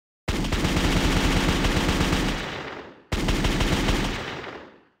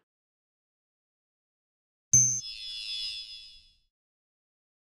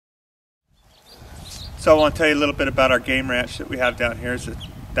So I want to tell you a little bit about our game ranch that we have down here. It's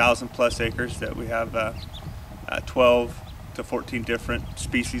 1,000+ acres that we have 12 to 14 different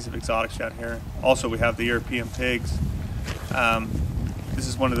species of exotics down here. Also, we have the European pigs. This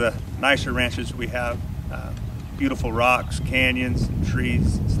is one of the nicer ranches we have. Beautiful rocks, canyons,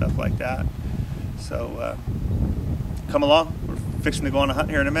 trees, stuff like that. So come along. We're fixing to go on a hunt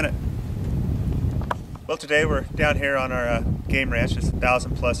here in a minute. Well, today we're down here on our game ranch. It's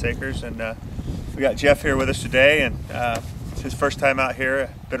 1,000+ acres, and we got Jeff here with us today, and it's his first time out here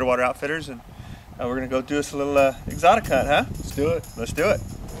at Bitterwater Outfitters, and we're gonna go do us a little exotic hunt, huh? Let's do it. Let's do it.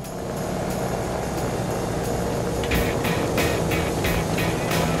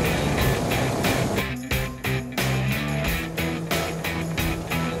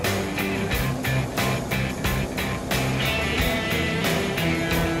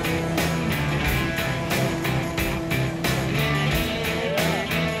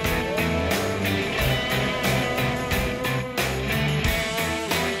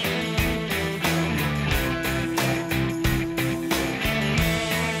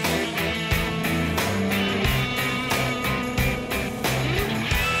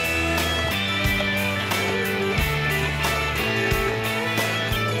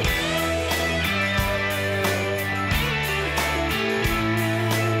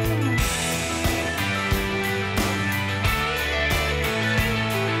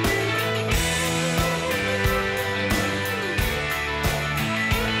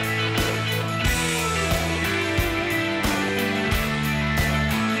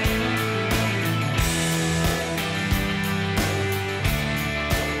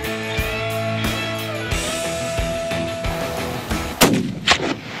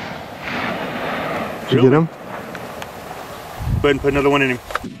 Did you get him? Go ahead and put another one in him.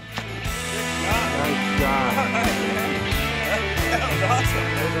 Nice job. That was awesome.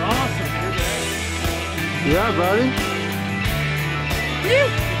 Yeah, buddy.